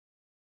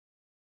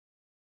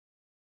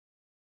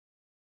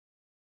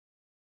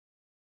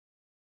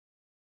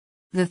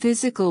The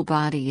physical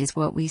body is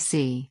what we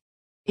see.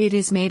 It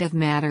is made of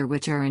matter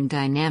which are in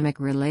dynamic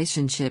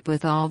relationship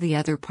with all the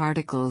other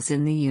particles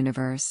in the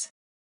universe.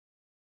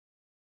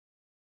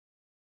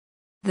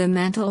 The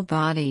mental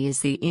body is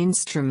the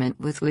instrument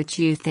with which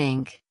you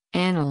think,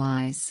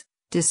 analyze,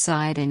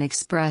 decide and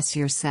express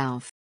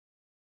yourself.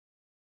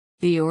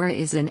 The aura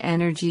is an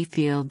energy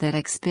field that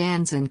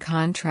expands and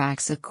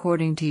contracts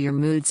according to your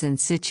moods and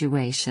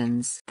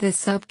situations. The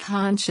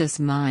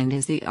subconscious mind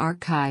is the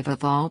archive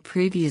of all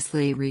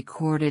previously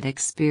recorded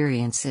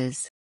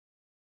experiences.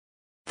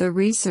 The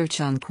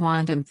research on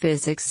quantum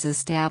physics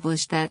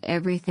established that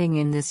everything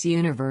in this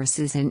universe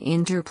is an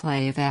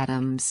interplay of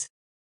atoms.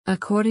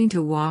 According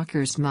to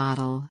Walker's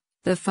model,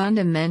 the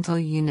fundamental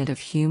unit of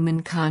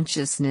human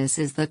consciousness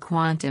is the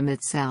quantum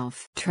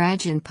itself.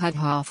 Trag and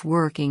Puthoff,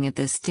 working at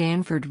the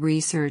Stanford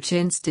Research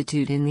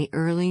Institute in the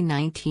early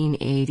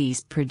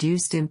 1980s,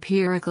 produced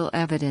empirical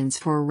evidence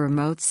for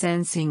remote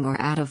sensing or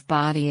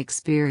out-of-body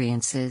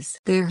experiences.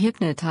 Their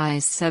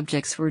hypnotized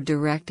subjects were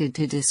directed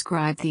to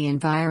describe the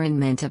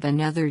environment of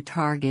another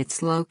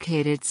targets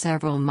located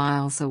several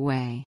miles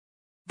away.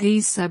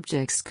 These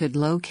subjects could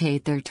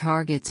locate their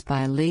targets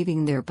by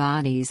leaving their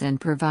bodies and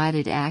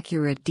provided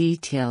accurate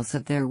details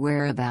of their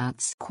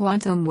whereabouts.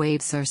 Quantum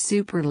waves are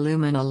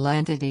superluminal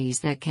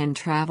entities that can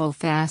travel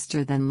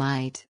faster than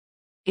light.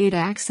 It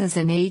acts as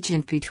an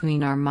agent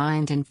between our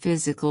mind and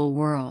physical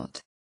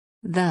world.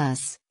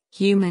 Thus,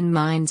 human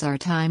minds are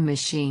time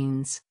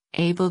machines,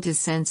 able to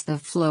sense the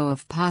flow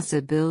of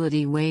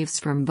possibility waves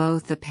from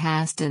both the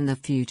past and the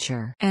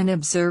future. An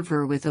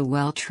observer with a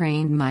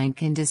well-trained mind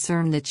can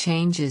discern the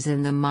changes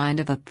in the mind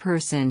of a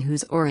person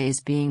whose aura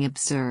is being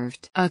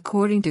observed.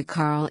 According to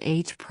Carl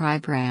H.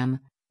 Pribram,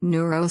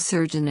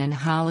 neurosurgeon and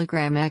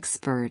hologram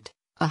expert,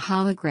 a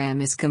hologram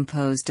is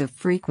composed of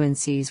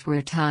frequencies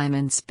where time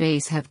and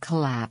space have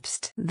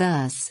collapsed.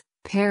 Thus,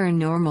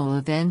 paranormal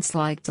events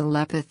like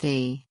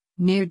telepathy,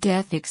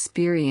 near-death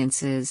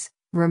experiences,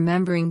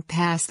 remembering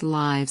past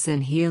lives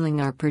and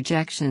healing are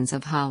projections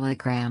of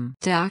hologram.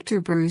 Dr.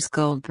 Bruce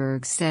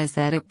Goldberg says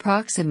that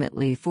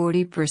approximately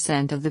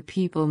 40% of the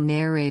people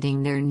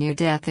narrating their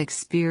near-death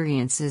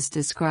experiences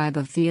describe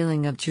a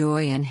feeling of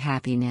joy and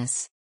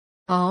happiness.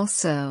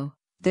 Also,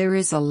 there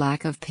is a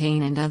lack of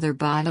pain and other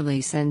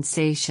bodily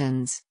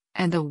sensations,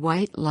 and a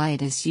white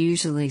light is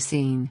usually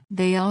seen.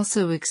 They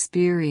also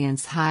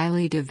experience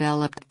highly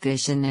developed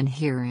vision and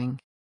hearing.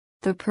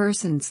 The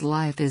person's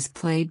life is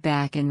played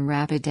back in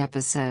rapid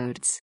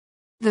episodes.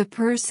 The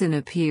person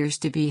appears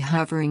to be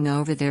hovering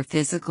over their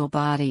physical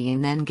body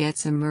and then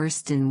gets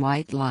immersed in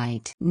white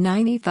light.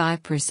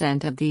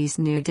 95% of these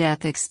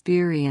near-death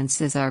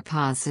experiences are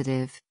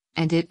positive,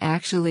 and it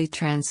actually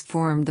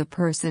transformed the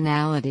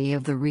personality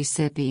of the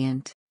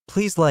recipient.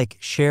 Please like,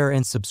 share,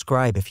 and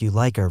subscribe if you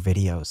like our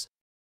videos.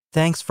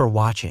 Thanks for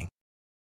watching.